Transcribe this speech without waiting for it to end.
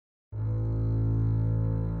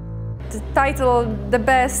The title, the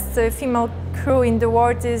best female crew in the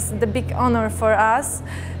world, is the big honor for us.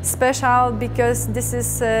 Special because this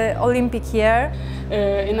is Olympic year.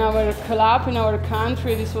 In our club, in our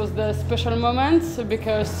country, this was the special moment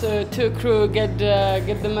because two crew get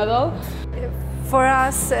the medal. For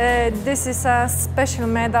us, this is a special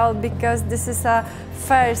medal because this is a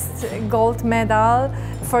first gold medal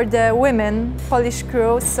for the women Polish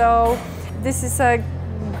crew. So this is a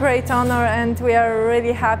great honor, and we are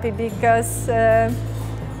really happy because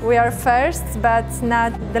we are first, but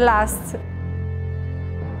not the last.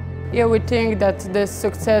 Yeah, we think that the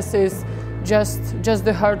success is just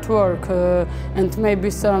the hard work and maybe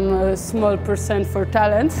some small percent for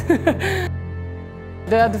talent.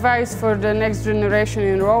 The advice for the next generation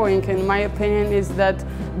in rowing, in my opinion, is that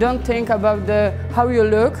don't think about how you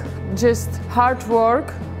look, just hard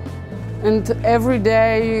work, and every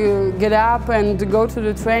day you get up and go to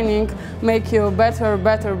the training, make you better,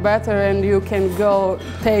 better, better, and you can go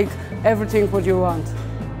take everything what you want.